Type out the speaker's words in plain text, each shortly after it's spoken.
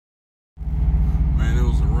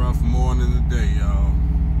rough morning today, y'all.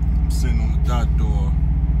 I'm sitting on the dock door,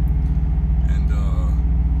 and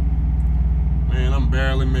man, I'm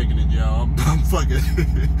barely making it, y'all. I'm fucking,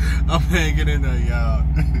 I'm hanging in there, y'all.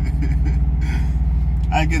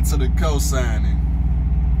 I get to the co-signing.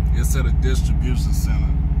 It's at a distribution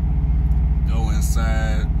center. Go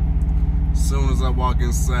inside. As soon as I walk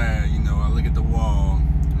inside, you know, I look at the wall,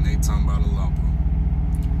 and they talking about a lumper.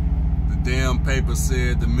 The damn paper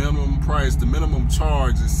said the minimum price, the minimum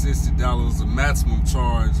charge is $60. The maximum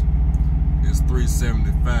charge is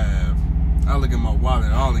 $375. I look at my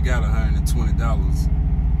wallet, I only got $120.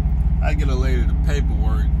 I get a lady the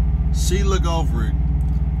paperwork. She look over it.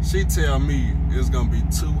 She tell me it's gonna be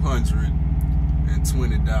 $220.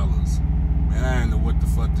 Man, I didn't know what the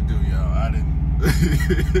fuck to do, y'all. I didn't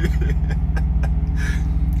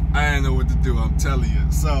know what to do, I'm telling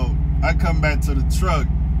you. So I come back to the truck.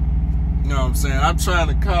 You know what I'm saying? I'm trying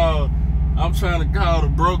to call the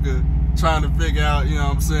broker, trying to figure out, you know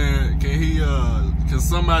what I'm saying, can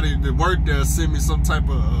somebody that worked there send me some type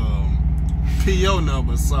of PO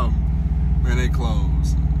number or something? Man, they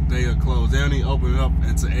closed. They are closed. They only open up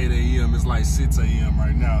until 8 a.m. It's like 6 a.m.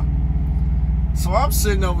 right now. So I'm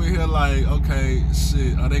sitting over here like, okay,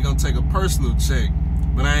 shit, are they gonna take a personal check?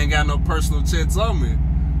 But I ain't got no personal checks on me.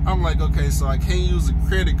 I'm like, okay, so I can't use a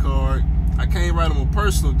credit card. I can't write them a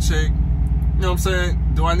personal check. You know what I'm saying?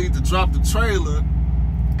 Do I need to drop the trailer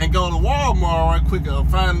and go to Walmart right quick or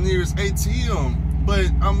find the nearest ATM?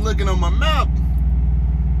 But I'm looking on my map.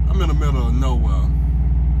 I'm in the middle of nowhere.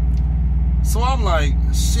 So I'm like,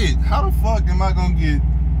 shit, how the fuck am I gonna get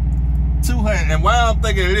 200? And while I'm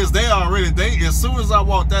thinking of this, as soon as I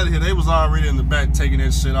walked out of here, they was already in the back taking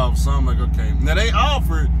that shit off. So I'm like, okay. Now they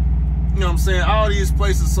offered, you know what I'm saying, all these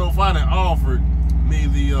places so far they offered me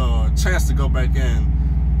the chance to go back in,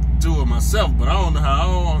 do it myself, but I don't know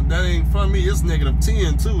how. That ain't for me. It's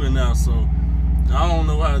 -10 too in now, so I don't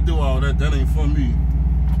know how to do all that. That ain't for me.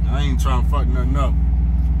 I ain't trying to fuck nothing up.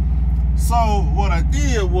 So what I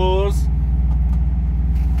did was,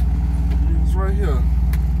 it was right here.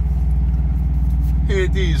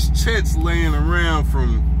 Had these checks laying around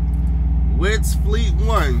from Wets Fleet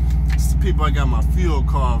One. It's the people I got my fuel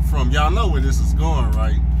card from. Y'all know where this is going,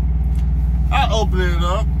 right? I open it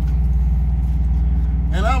up,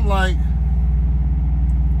 and I'm like,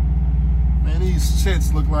 man, these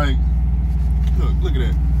checks look like, look at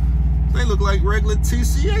that. They look like regular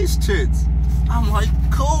TCH checks. I'm like,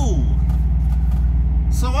 cool.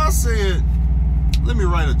 So I said, let me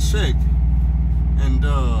write a check and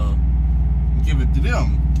give it to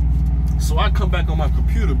them. So I come back on my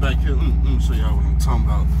computer back here. Let me show y'all what I'm talking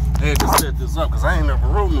about. I had to set this up because I ain't never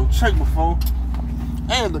wrote no check before.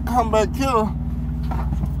 I had to come back here. You know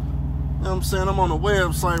what I'm saying? I'm on the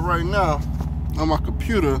website right now on my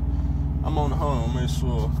computer. I'm on, hold on, make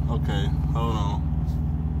sure. Okay, hold on.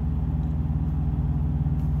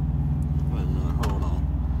 Wait a minute, hold on.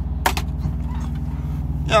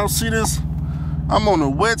 Y'all see this? I'm on the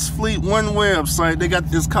Wets Fleet One website. They got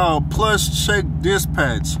this called Plus Check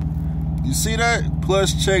Dispatch. You see that?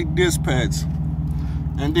 Plus Check Dispatch.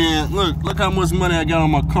 And then look how much money I got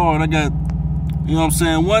on my card. I got, you know what I'm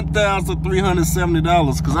saying,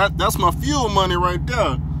 $1,370, because that's my fuel money right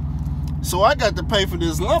there. So I got to pay for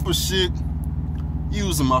this lump of shit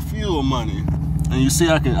using my fuel money. And you see,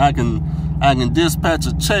 I can dispatch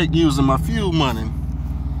a check using my fuel money.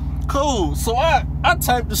 Cool. So I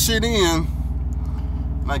type the shit in,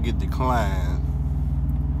 and I get declined.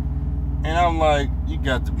 And I'm like, you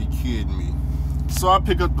got to be kidding me. So I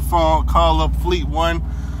pick up the phone, call up Fleet One.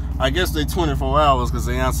 I guess they 24 hours because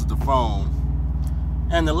they answered the phone.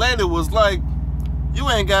 And the lady was like, you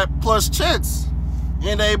ain't got plus checks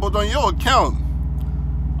enabled on your account.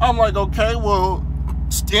 I'm like, okay, well,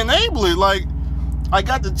 enable it. Like, I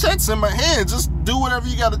got the checks in my hand. Just do whatever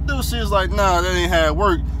you got to do. She was like, nah, that ain't how it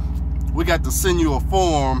work. We got to send you a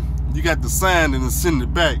form. You got to sign it and send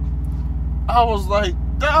it back. I was like,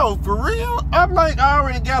 dog, for real? I'm like, I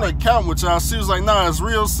already got an account with y'all. She was like, nah, it's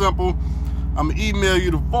real simple. I'm going to email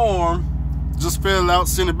you the form. Just fill it out,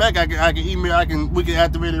 send it back. I can email, we can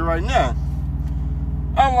activate it right now.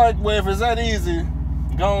 I'm like, well, if it's that easy,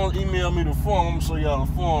 go on, email me the form. I'm gonna show y'all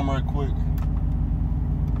the form right quick.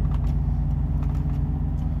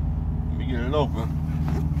 Let me get it open.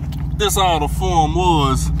 This all the form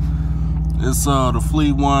was. It's the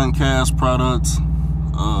Fleet One cash products.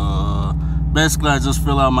 Basically, I just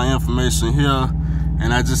fill out my information here,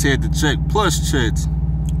 and I just had to check plus checks.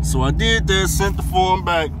 So I did that, sent the form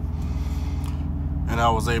back. And I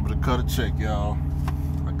was able to cut a check, y'all.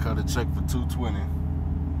 I cut a check for $220.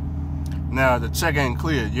 Now, the check ain't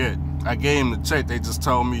cleared yet. I gave them the check. They just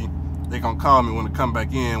told me they gonna call me when I come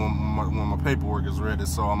back in when my paperwork is ready.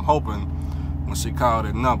 So I'm hoping when she called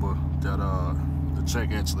that number that the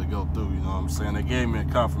check actually go through. You know what I'm saying? They gave me a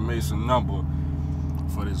confirmation number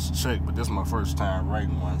for this check, but this is my first time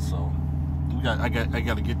writing one. So I got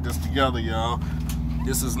to get this together, y'all.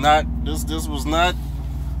 This was not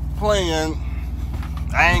planned.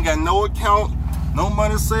 I ain't got no account, no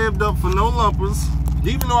money saved up for no lumpers.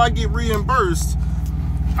 Even though I get reimbursed,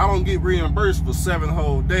 I don't get reimbursed for 7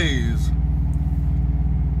 whole days.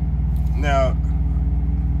 Now,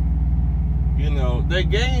 you know, they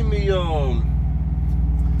gave me,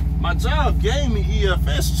 my job gave me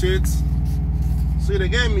EFS checks. See, they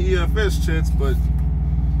gave me EFS checks, but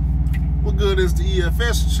what good is the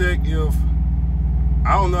EFS check if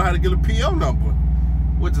I don't know how to get a PO number?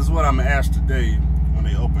 Which is what I'm gonna ask today when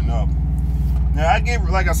they open up. Now,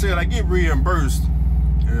 like I said, I get reimbursed.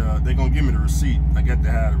 They're gonna give me the receipt. I got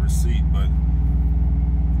to have the receipt, but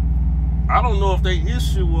I don't know if they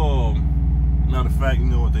issue. Matter of fact, you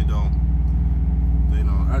know what, they don't. They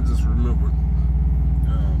don't. I just remembered.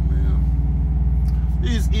 Oh man,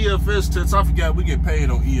 these EFS checks. I forgot we get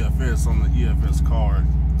paid on EFS on the EFS card.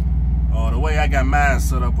 The way I got mine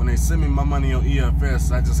set up, when they send me my money on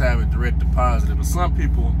EFS, I just have it direct deposited. But some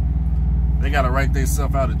people, they gotta write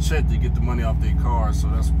themselves out a check to get the money off their card. So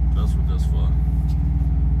that's what that's for.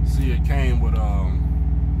 See, it came with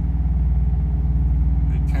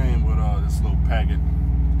this little packet,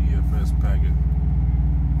 EFS packet.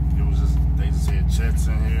 It was just, they just had checks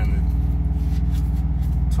in here and it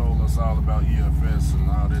told us all about EFS and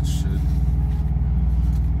all that shit.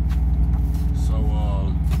 So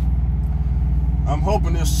I'm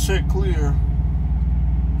hoping this check clear,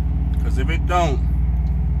 because if it don't,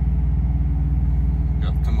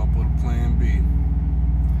 got to come up with a plan B.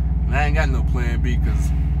 And I ain't got no plan B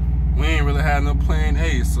because we ain't really had no plan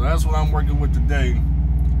A. So that's what I'm working with today.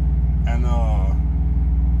 And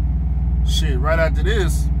shit, right after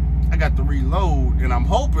this, I got to reload, and I'm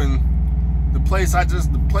hoping the place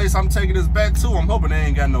I'm taking this back to, I'm hoping they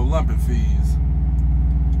ain't got no lumping fees,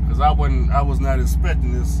 because I was not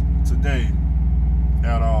expecting this today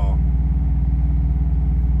at all.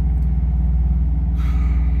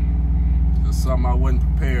 It's something I wasn't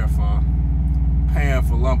prepared for, paying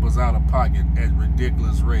for lumpers out of pocket at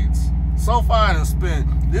ridiculous rates. So far I done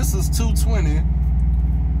spent, this is $220.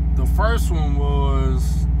 The first one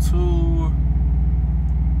was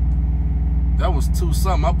that was $2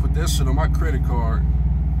 something. I put that shit on my credit card.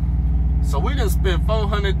 So we done spent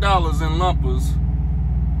 $400 in lumpers.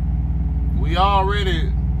 We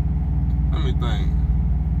already, let me think.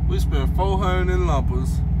 We spent $400 in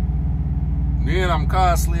lumpers. Then I'm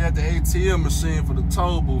constantly at the ATM machine for the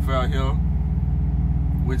toll booth out here,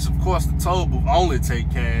 which of course the toll booth only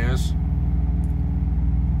take cash.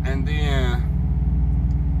 And then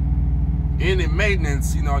any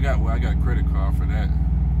maintenance, you know, I got a credit card for that.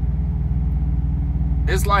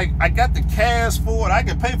 It's like I got the cash for it. I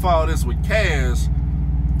can pay for all this with cash,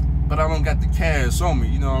 but I don't got the cash on me.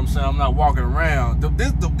 You know what I'm saying? I'm not walking around.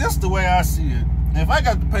 This the way I see it. If I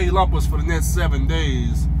got to pay lumpers for the next 7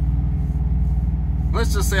 days,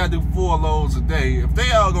 let's just say I do 4 loads a day. If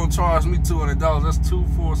they all gonna charge me $200, that's 2,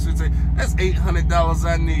 4, 6, 8. That's $800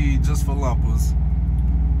 I need just for lumpers,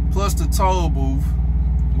 plus the toll booth,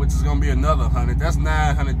 which is gonna be another $100. That's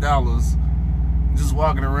 $900 just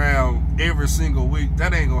walking around every single week.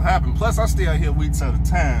 That ain't gonna happen. Plus I stay out here weeks at a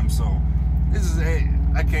time, so this is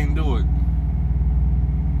I can't do it.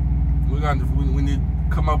 We need to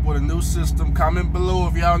come up with a new system. Comment below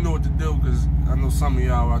if y'all know what to do, because I know some of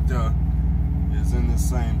y'all out there is in the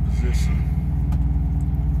same position.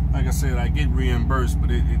 Like I said, I get reimbursed,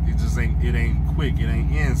 but it just ain't quick, it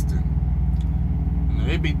ain't instant. You know,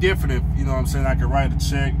 it'd be different if, you know what I'm saying, I could write a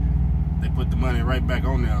check, they put the money right back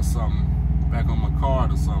on there or something, back on my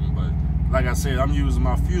card or something. But like I said, I'm using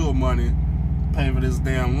my fuel money to pay for this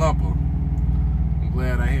damn lumper. I'm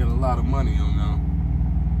glad I had a lot of money on now.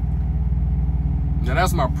 Now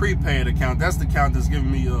that's my prepaid account. That's the account that's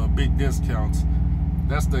giving me big discounts.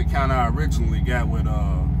 That's the account I originally got with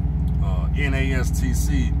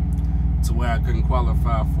NASTC, to where I couldn't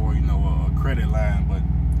qualify for, you know, a credit line. But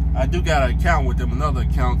I do got an account with them, another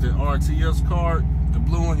account, the RTS card, the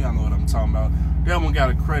blue one, y'all know what I'm talking about. That one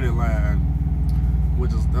got a credit line,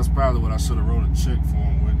 that's probably what I should have wrote a check for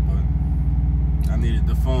them with, but I needed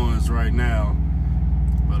the funds right now.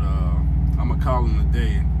 But I'm gonna call them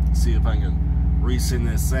today, see if I can resend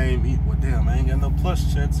that same. Well, damn, I ain't got no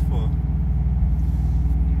plus checks for.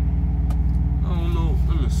 I don't know.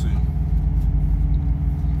 Let me see.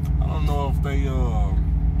 I don't know if they.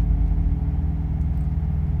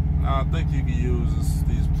 Nah, I think you can use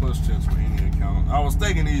these plus checks for any account. I was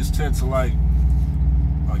thinking these checks are like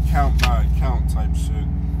account by account type shit.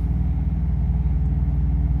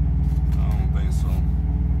 I don't think so.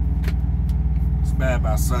 It's bad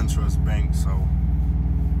by SunTrust Bank, so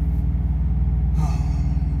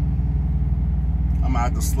I'm gonna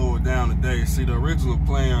have to slow it down today. See, the original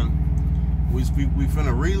plan, we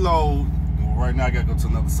finna reload. Well, right now I gotta go to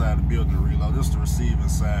another side of the building to reload. This is the receiving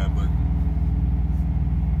side, but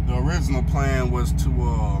the original plan was to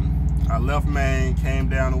I left Maine, came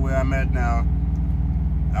down to where I'm at now.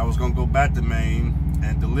 I was gonna go back to Maine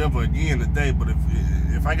and deliver again today, but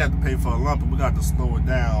if I got to pay for a lump, we got to slow it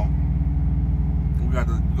down. We're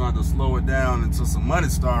gonna have to slow it down until some money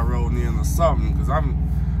start rolling in or something. Cause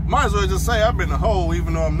might as well just say I'm in the hole,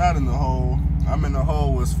 even though I'm not in the hole. I'm in the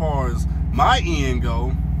hole as far as my end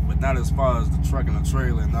go, but not as far as the truck and the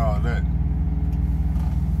trailer and all that.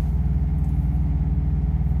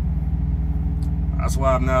 That's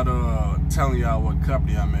why I'm not telling y'all what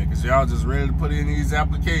company I'm at, because y'all just ready to put in these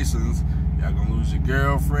applications. Y'all gonna lose your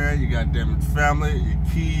girlfriend, your goddamn family, your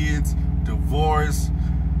kids, divorce.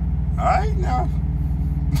 Alright now.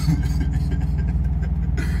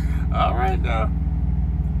 Alright now.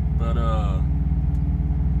 But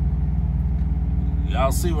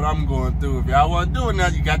y'all see what I'm going through. If y'all wasn't doing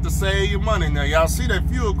that, you got to save your money. Now y'all see that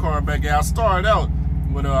fuel card back here. I started out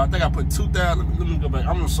with I think I put 2,000. Let me go back.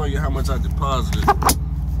 I'm gonna show you how much I deposited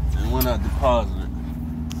and when I deposited.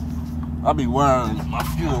 I'll be wiring my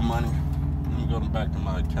fuel money. Let me go back to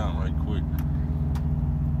my account right quick.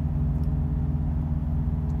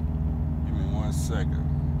 Give me 1 second.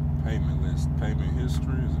 Payment list, payment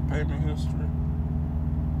history. Is it payment history?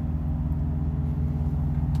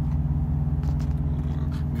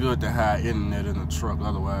 Good to have internet in the truck,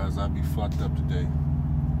 otherwise I'd be fucked up today.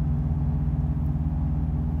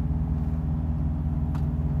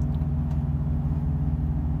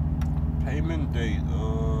 Payment date,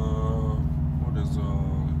 what is,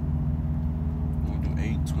 we'll do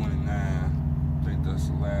 8/29. I think that's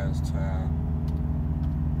the last time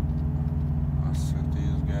I sent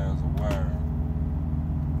these guys a wire.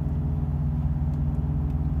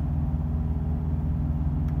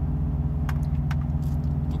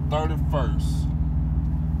 The 31st.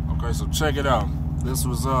 Okay, so check it out. This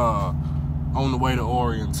was on the way to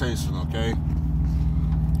orientation, okay?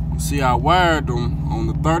 See, I wired them on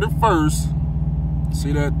the 31st.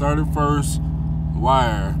 See that 31st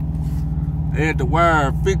wire? They had to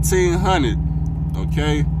wire 1,500,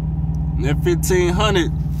 okay? And that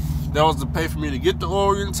 1,500, that was to pay for me to get the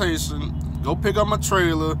orientation, go pick up my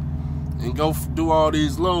trailer, and go do all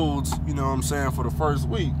these loads, you know what I'm saying, for the first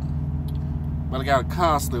week. But I gotta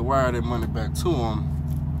constantly wire that money back to them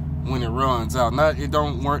when it runs out. Now, it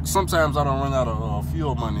don't work. Sometimes I don't run out of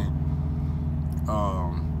fuel money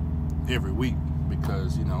every week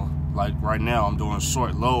because, you know, like right now I'm doing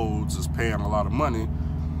short loads, it's paying a lot of money,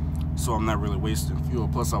 so I'm not really wasting fuel.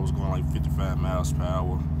 Plus I was going like 55 miles per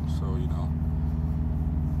hour, so, you know.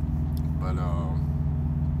 But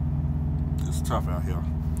it's tough out here,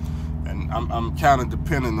 and I'm kind of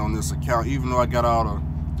dependent on this account. Even though I got all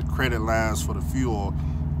the credit lines for the fuel,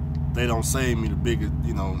 they don't save me the biggest,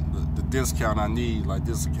 you know, the discount I need, like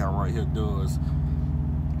this account right here does.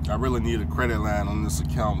 I really need a credit line on this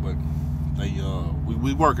account, but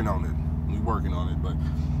we working on it. We working on it, but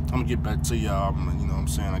I'm gonna get back to y'all. You know what I'm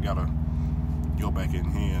saying? I gotta go back in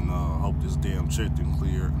here and hope this damn check didn't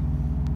clear.